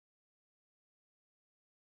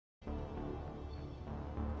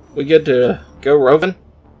We good to go roving?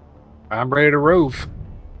 I'm ready to rove.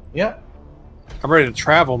 Yep. I'm ready to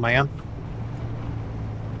travel, man.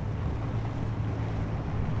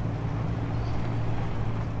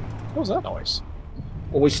 What was that noise?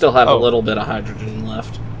 Well, we still have a little bit of hydrogen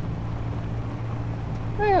left.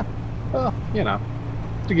 Yeah. Well, you know,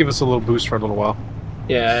 to give us a little boost for a little while.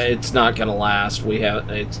 Yeah, it's not gonna last.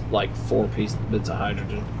 It's like 4 bits of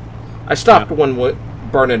hydrogen. I stopped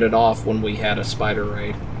burning it off when we had a spider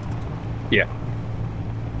raid. Yeah.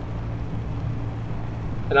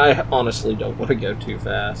 And I honestly don't want to go too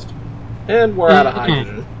fast. And we're out of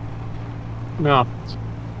hydrogen. No.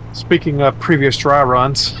 Speaking of previous dry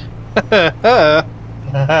runs.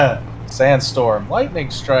 Sandstorm, lightning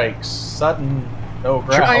strikes, sudden no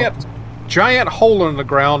ground. Giant hole in the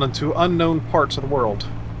ground into unknown parts of the world.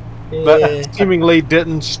 Yeah. But seemingly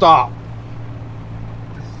didn't stop.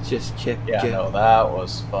 Just kept going. No, that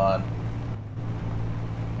was fun.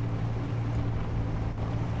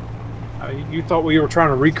 You thought we were trying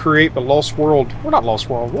to recreate the Lost World? Well, not Lost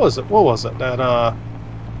World. What was it? What was it? That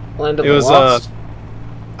Land of the Lost.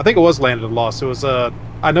 I think it was Land of the Lost. It was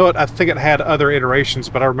I know it. I think it had other iterations,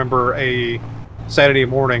 but I remember a Saturday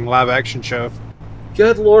morning live action show.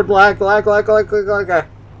 Good Lord, lag. I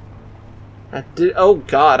did. Oh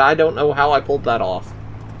God, I don't know how I pulled that off.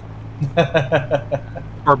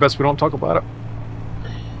 Or best we don't talk about it.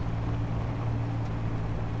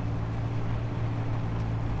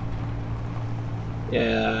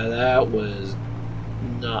 Yeah, that was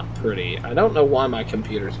not pretty. I don't know why my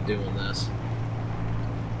computer's doing this.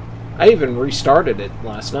 I even restarted it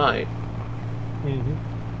last night. Mm-hmm.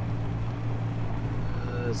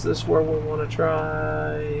 Is this where we want to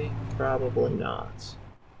try? Probably not.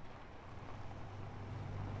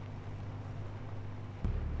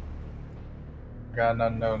 Got an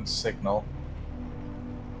unknown signal.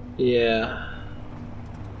 Yeah.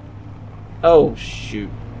 Oh, shoot.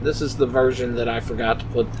 This is the version that I forgot to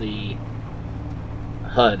put the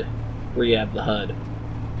HUD. Re-add the HUD.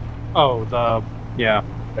 Oh, yeah.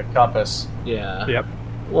 The compass. Yeah. Yep.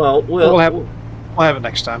 Well, we'll have it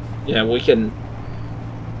next time. Yeah, we can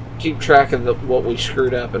keep track of what we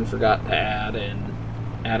screwed up and forgot to add and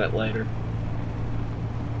add it later.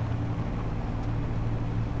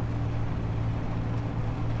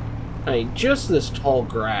 I mean, just this tall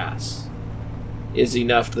grass is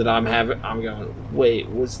enough that I'm going, wait,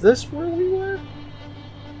 was this where we were?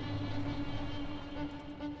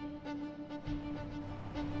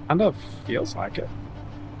 Kind of feels like it.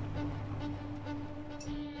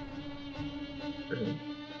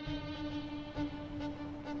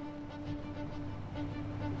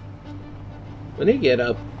 We need to get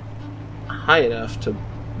up high enough to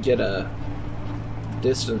get a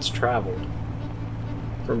distance traveled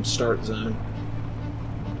from start zone.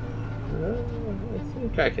 I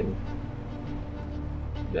think I can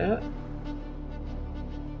do that.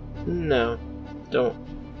 No, don't.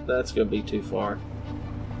 That's going to be too far.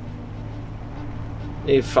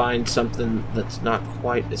 Need to find something that's not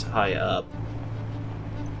quite as high up.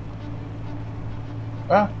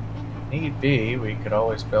 Well, need be, we could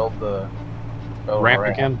always build the ramp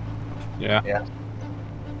again. Yeah. Yeah.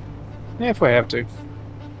 Yeah, if we have to.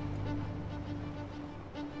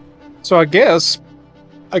 So I guess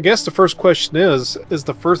the first question is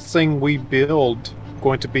the first thing we build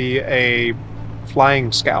going to be a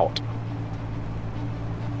flying scout?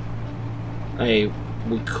 We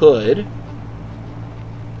could.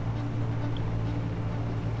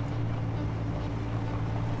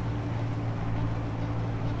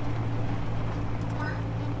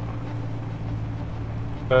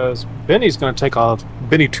 Because Benny 2.0 is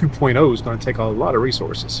going to take a lot of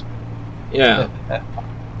resources. Yeah.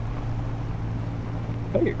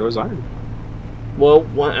 Hey, it goes iron. Well,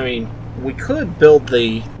 I mean, we could build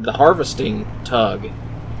the harvesting tug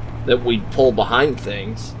that we'd pull behind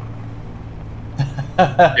things.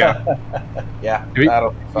 Yeah. Yeah,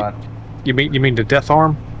 that'll be fun. You mean the death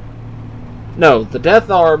arm? No, the death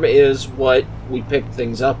arm is what we pick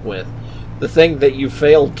things up with. The thing that you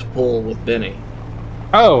failed to pull with Benny.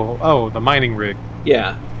 Oh, the mining rig.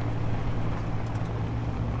 Yeah.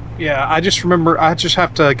 Yeah, I just remember I just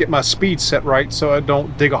have to get my speed set right so I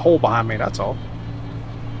don't dig a hole behind me, that's all.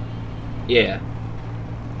 Yeah.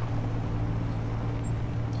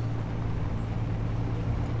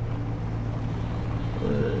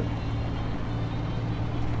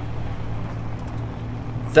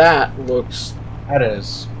 That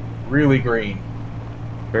is really green.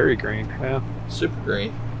 Very green, yeah. Super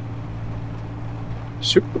green.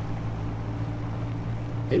 Super.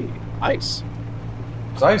 Hey, ice.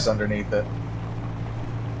 There's ice underneath it.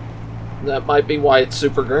 That might be why it's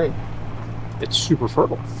super green. It's super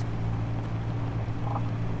fertile.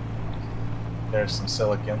 There's some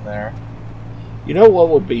silicon there. You know what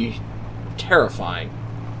would be terrifying?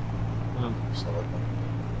 Silicon.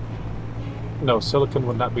 No, silicon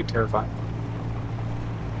would not be terrifying.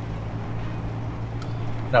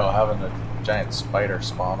 No, having a giant spider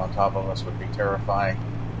spawn on top of us would be terrifying.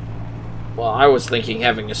 Well, I was thinking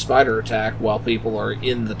having a spider attack while people are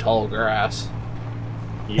in the tall grass.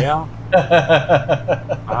 Yeah.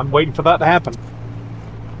 I'm waiting for that to happen.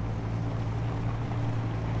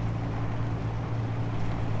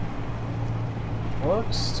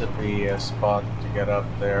 Looks to be a spot to get up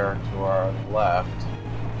there to our left.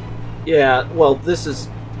 Yeah, well, this is...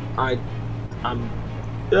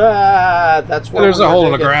 that's where There's we're a hole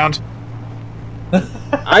in gonna the ground.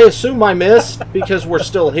 I assume I missed because we're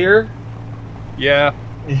still here. Yeah.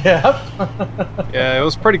 Yep. Yeah, it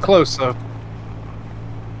was pretty close, though.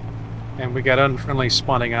 And we got unfriendly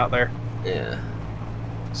spawning out there. Yeah.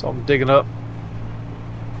 So I'm digging up.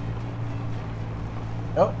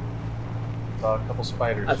 Oh. Saw a couple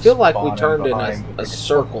spiders. I feel like we spawning turned in behind a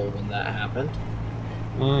circle when that happened.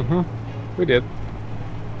 Mm-hmm. We did.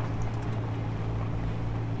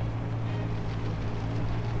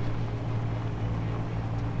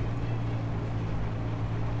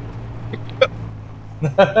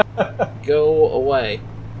 Go away.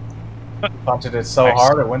 Punted it so Nice.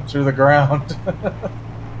 hard it went through the ground.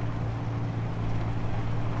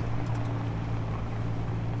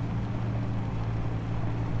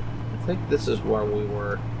 I think this is where we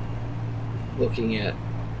were looking at.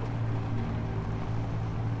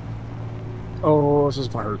 Oh, this is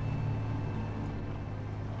gonna hurt.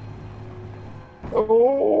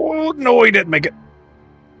 Oh, no, he didn't make it.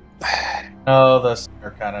 Oh, the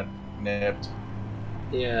center kind of nipped.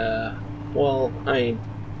 Yeah. Well, I mean,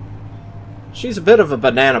 she's a bit of a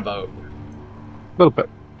banana boat. A little bit.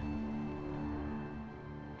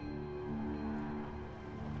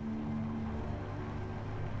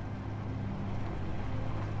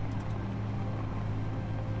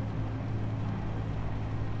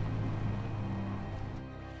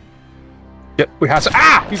 Yep, we have to.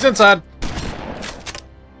 Ah! He's inside!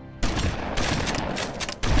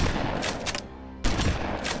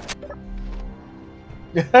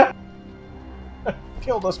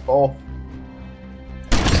 Killed us both.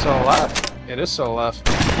 Still alive. It is still alive.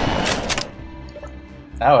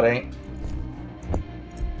 Now it ain't.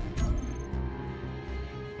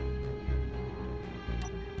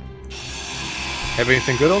 Have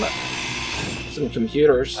anything good on it? Some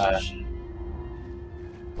computers.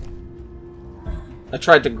 I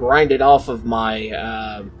tried to grind it off of my,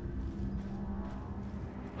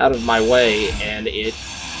 out of my way, and it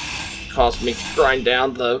caused me to grind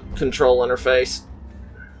down the control interface.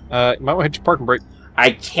 You might want to hit your parking brake.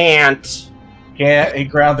 I can't. Can't he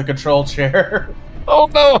ground the control chair? Oh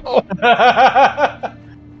no!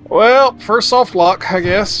 Well, first soft lock, I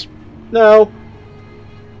guess. No.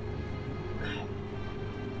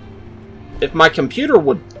 If my computer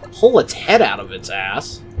would pull its head out of its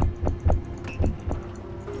ass.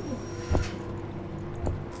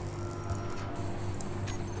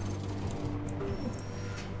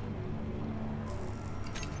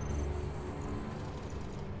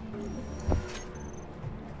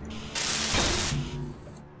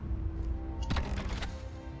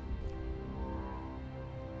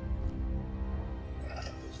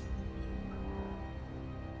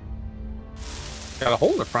 Got a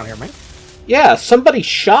hole in the front here, man. Yeah, somebody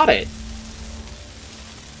shot it.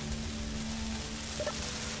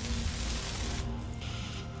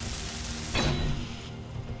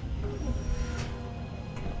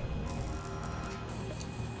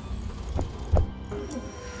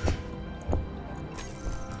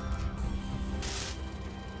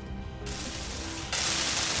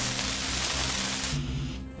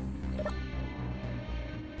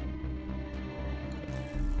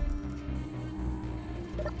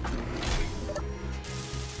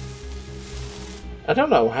 I don't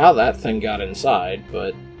know how that thing got inside,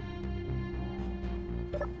 but...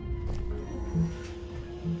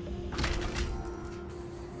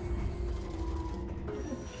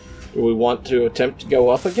 Do we want to attempt to go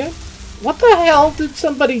up again? What the hell did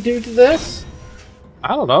somebody do to this?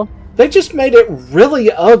 I don't know. They just made it really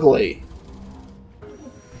ugly.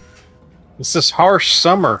 It's this harsh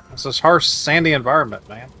summer. It's this harsh, sandy environment,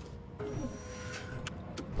 man.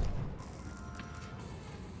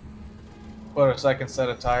 Put a second set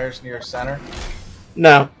of tires near center.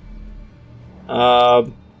 No.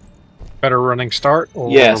 Better running start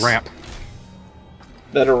or Yes. a ramp?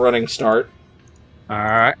 Better running start.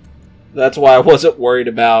 Alright. That's why I wasn't worried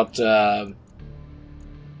about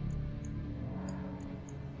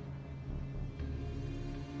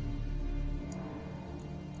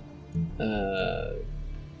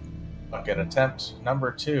Bucket attempt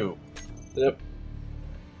number 2. Yep.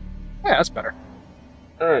 Yeah, that's better.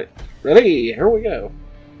 Alright. Ready? Here we go.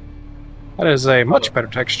 That is a much better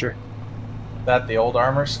texture. That the old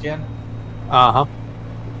armor skin? Uh-huh.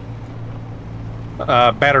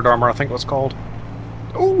 Battered armor, I think it was called.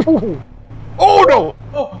 Ooh! Oh, no!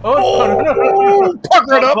 Oh,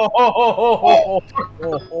 pucker it up!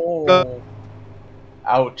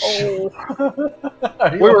 Ouch.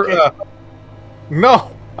 Are you We were, okay?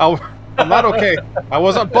 no, I'm not okay. I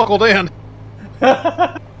wasn't buckled in,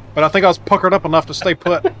 but I think I was puckered up enough to stay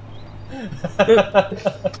put.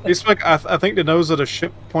 I think the nose of the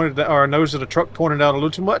ship pointed, or nose of the truck pointed out a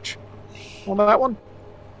little too much on that one.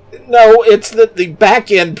 No, it's that the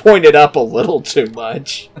back end pointed up a little too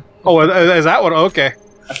much. Oh, is that one? Okay.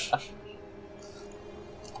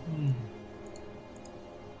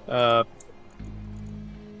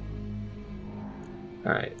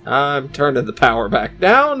 Alright, I'm turning the power back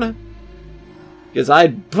down. Because I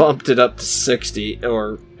bumped it up to 60,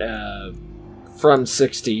 or from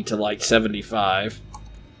 60 to like 75.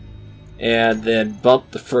 And then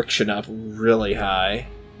bumped the friction up really high.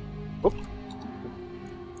 Oop.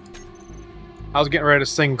 I was getting ready to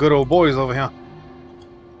sing Good Old Boys over here.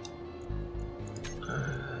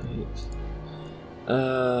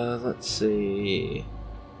 Alright. Let's see.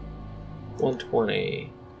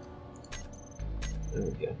 120. There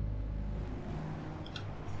we go.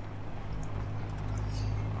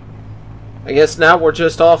 I guess now we're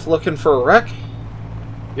just off looking for a wreck?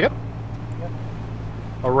 Yep.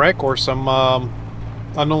 A wreck or some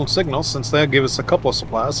unknown signals, since they'll give us a couple of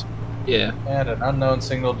supplies. Yeah. And an unknown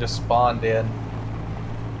signal just spawned in.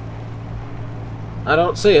 I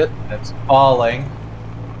don't see it. It's falling.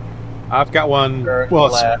 I've got one. Turn Well,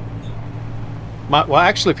 left. well,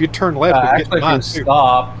 actually, if you turn left, we Actually, get if mine you too.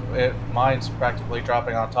 stop, mine's practically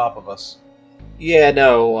dropping on top of us. Yeah,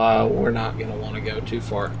 no, we're not going to want to go too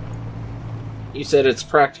far. You said it's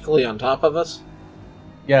practically on top of us?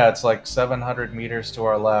 Yeah, it's like 700 meters to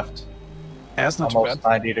our left. That's not too Almost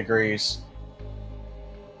bad. 90 degrees.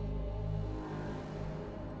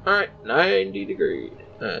 Alright, 90 degrees.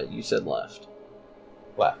 You said left.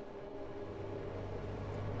 Left.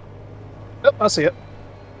 Yep, I see it.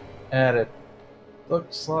 And it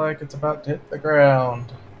looks like it's about to hit the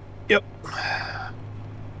ground. Yep.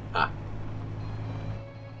 Ah.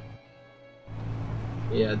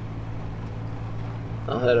 Yeah.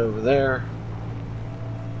 I'll head over there.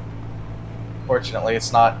 Fortunately,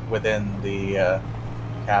 it's not within the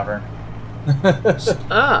cavern.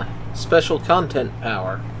 Ah! Special content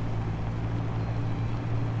power.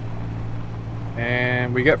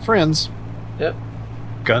 And we got friends. Yep.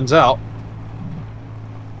 Guns out.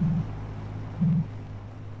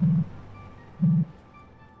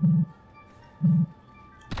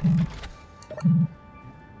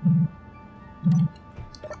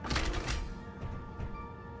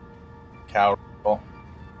 Cow.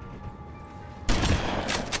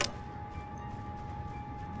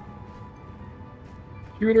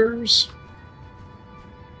 Computers.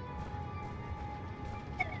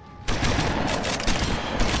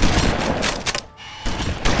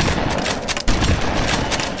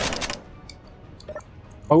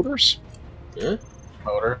 Motors. Yeah?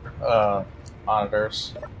 Motor.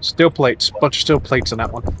 Monitors. Steel plates. Bunch of steel plates in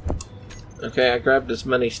that one. Okay, I grabbed as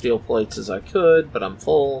many steel plates as I could, but I'm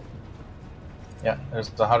full. Yeah, there's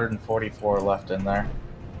 144 left in there.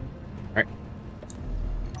 Alright.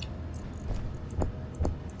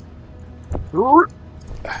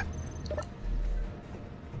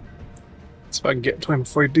 See if I can get to him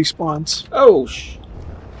before he despawns. Oh,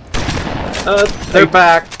 they're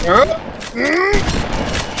back.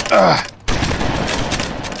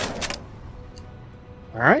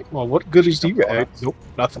 Alright, well, what goodies do you got? Nope,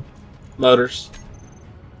 nothing. Motors.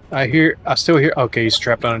 I still hear. Okay, he's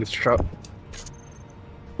trapped underneath the truck.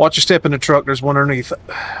 Watch your step in the truck, there's one underneath it.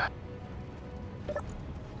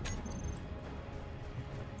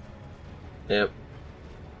 Yep.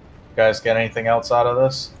 You guys get anything else out of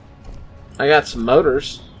this? I got some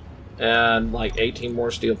motors and like 18 more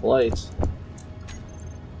steel plates.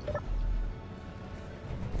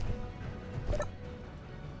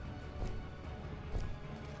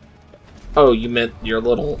 Oh, you meant your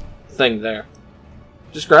little thing there.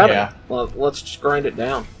 Just grab it. Well, let's just grind it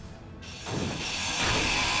down.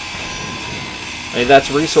 I mean,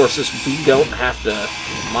 that's resources we don't have to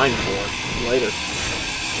mine for later.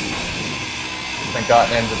 Haven't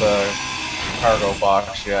gotten into the cargo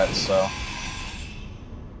box yet, so.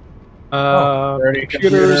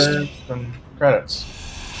 Computers. And credits.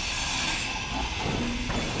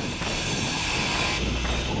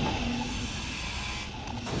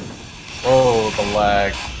 Oh, the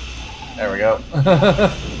lag. There we go.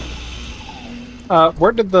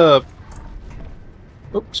 Where did the...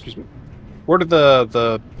 Oh, excuse me. Where did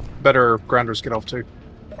the better grinders get off to?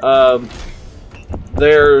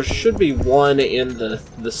 There should be one in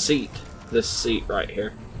the seat. This seat right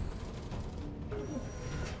here.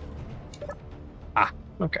 Ah,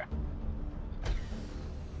 okay.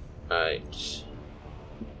 Right.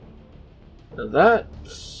 Now that...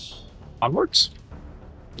 Onwards?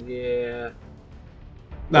 Yeah.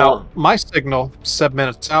 Now, Well, my signal, 7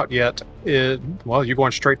 minutes out yet, well, you're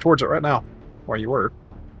going straight towards it right now, where you were.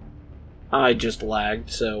 I just lagged,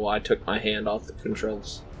 so I took my hand off the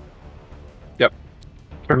controls. Yep.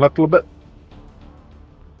 Turn left a little bit.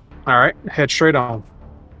 Alright, head straight on.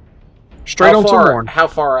 Straight on to Morn. How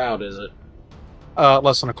far out is it?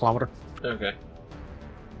 Less than a kilometer. Okay.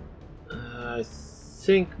 I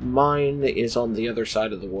think mine is on the other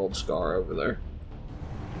side of the world scar over there.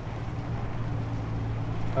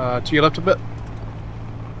 To your left a bit. A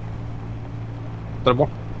little more.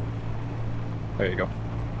 There you go.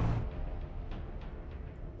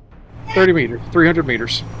 30 meters, 300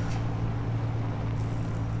 meters.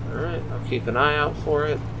 Alright, I'll keep an eye out for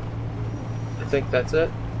it. I think that's it.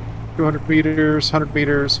 200 meters, 100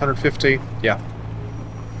 meters, 150. Yeah.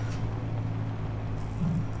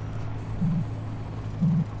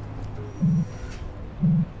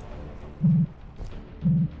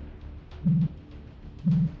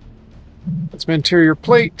 That's my interior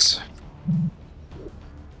plate.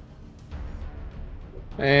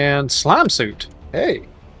 And slime suit. Hey.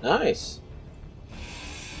 Nice.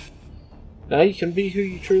 Now you can be who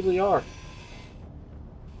you truly are.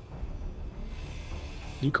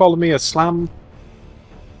 You calling me a slime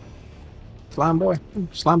boy?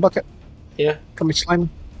 Slime bucket? Yeah. Call me slime?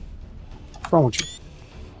 What's wrong with you?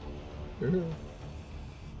 Mm-hmm.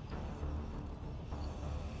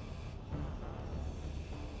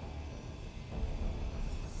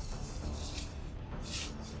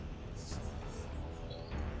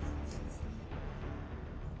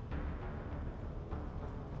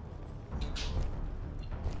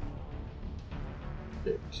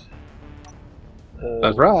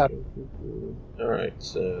 That's right. Alright,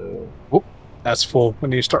 so... Whoop. That's full.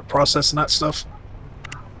 When you start processing that stuff.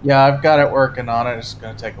 Yeah, I've got it working on it. It's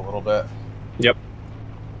going to take a little bit. Yep.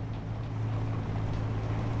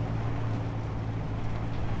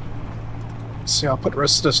 See, I'll put the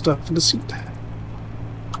rest of this stuff in the seat.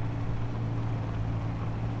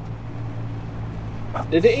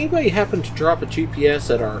 Did anybody happen to drop a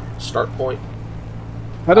GPS at our start point?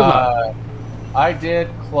 I don't know. I did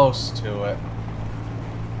close to it.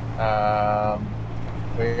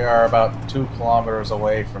 We are about 2 kilometers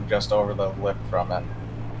away from just over the lip from it.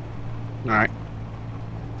 Alright.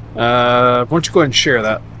 Why don't you go ahead and share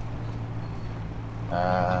that?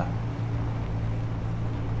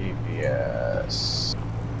 GPS.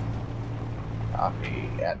 Copy.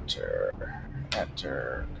 Enter.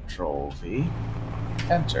 Enter. Control V.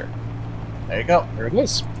 Enter. There you go. There it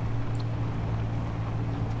is.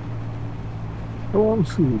 Go on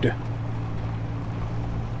food.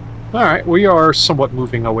 Alright, we are somewhat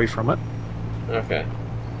moving away from it. Okay.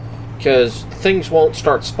 Because things won't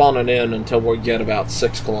start spawning in until we get about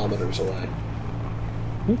 6 kilometers away.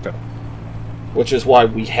 Okay. Which is why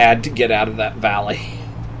we had to get out of that valley.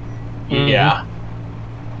 Yeah.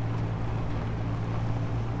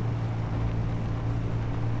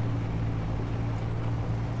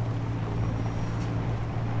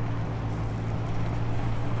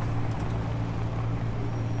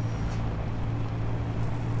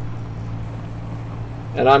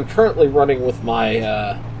 And I'm currently running with my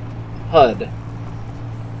HUD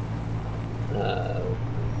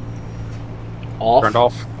off. Turned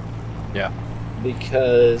off? Yeah.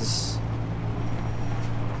 Because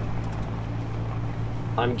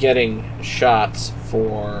I'm getting shots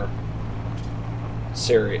for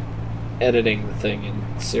editing the thing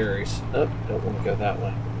in series. Oh, don't want to go that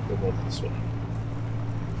way. We'll go this way.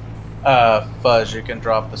 Fuzz, you can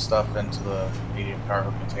drop the stuff into the medium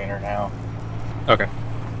cargo container now. Okay.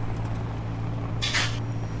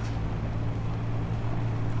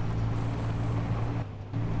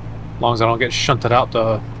 As long as I don't get shunted out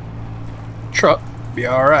the truck, be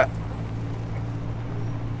alright.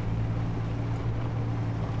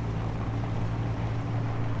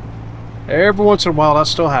 Every once in a while that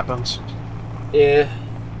still happens. Yeah.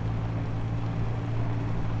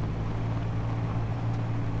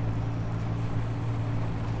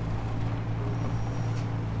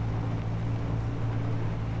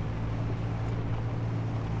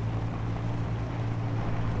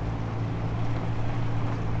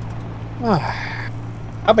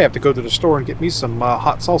 I may have to go to the store and get me some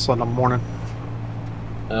hot salsa in the morning.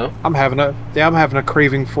 Oh? I'm having a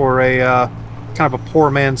craving for a kind of a poor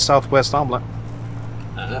man's Southwest omelet.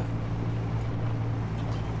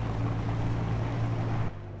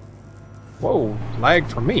 Whoa, lag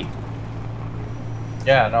for me.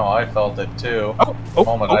 Yeah, no, I felt it too. Oh, The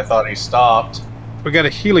moment I thought he stopped. We got a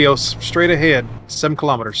Helios straight ahead, 7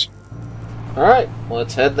 kilometers. Alright,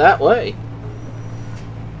 let's head that way.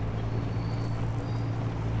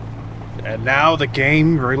 And now the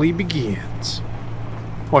game really begins.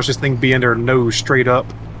 Watch this thing be in their nose straight up.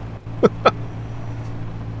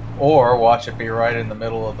 Or watch it be right in the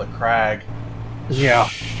middle of the crag. Yeah.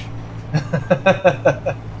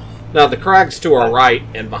 Now, the crag's to our right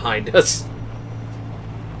and behind us.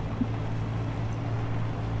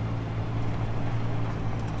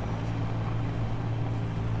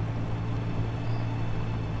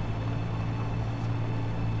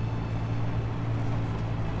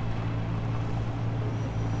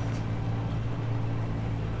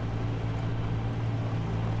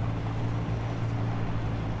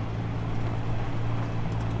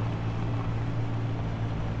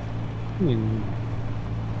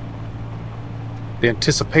 The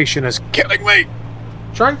anticipation is killing me.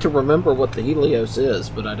 Trying to remember what the Helios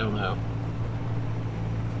is, but I don't know.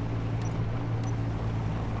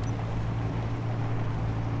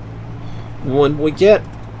 When we get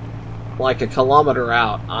like a kilometer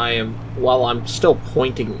out, while I'm still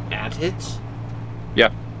pointing at it,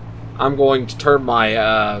 Yep. I'm going to turn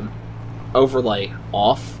my overlay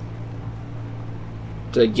off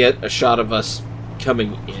to get a shot of us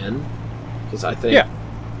coming in, because I think... Yeah.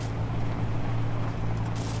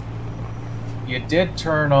 You did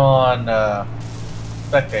turn on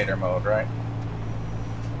spectator mode, right?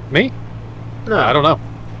 Me? No, I don't know.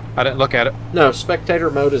 I didn't look at it. No, spectator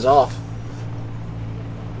mode is off.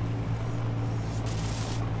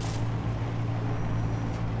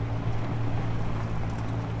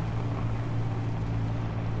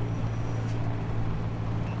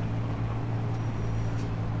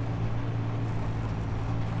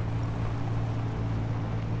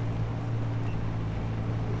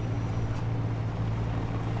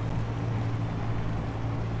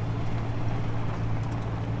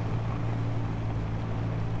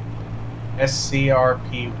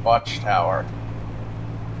 SCRP Watchtower.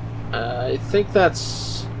 I think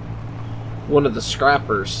that's one of the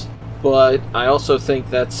scrappers, but I also think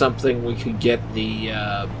that's something we could get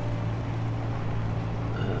the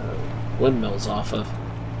windmills off of.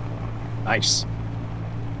 Nice.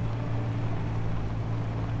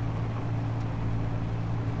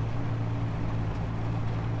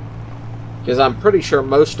 Because I'm pretty sure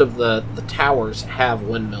most of the towers have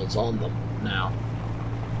windmills on them now.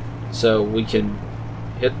 So we can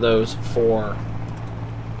hit those for,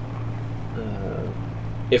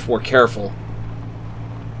 if we're careful,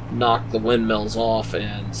 knock the windmills off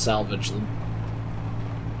and salvage them.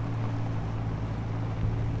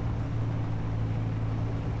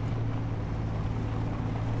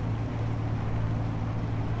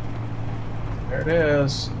 There it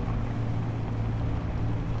is.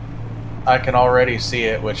 I can already see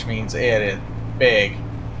it, which means it is big.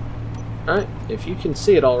 Alright, if you can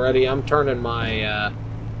see it already, I'm turning my,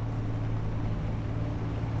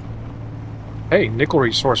 Hey, nickel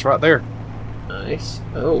resource right there. Nice.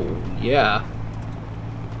 Oh, yeah.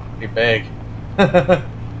 Pretty big.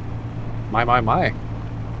 My.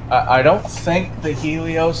 I don't think the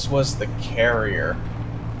Helios was the carrier.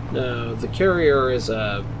 No, the carrier is,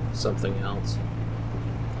 something else.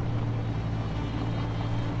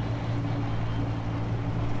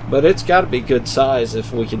 But it's got to be good size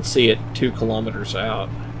if we can see it 2 kilometers out.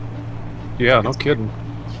 Yeah, no kidding.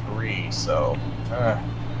 3, so...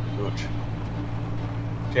 Gooch.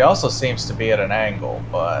 She also seems to be at an angle,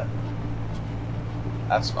 but...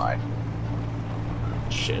 that's fine.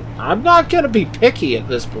 Shit. I'm not going to be picky at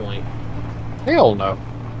this point. Hell no.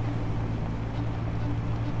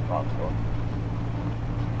 Wrong door.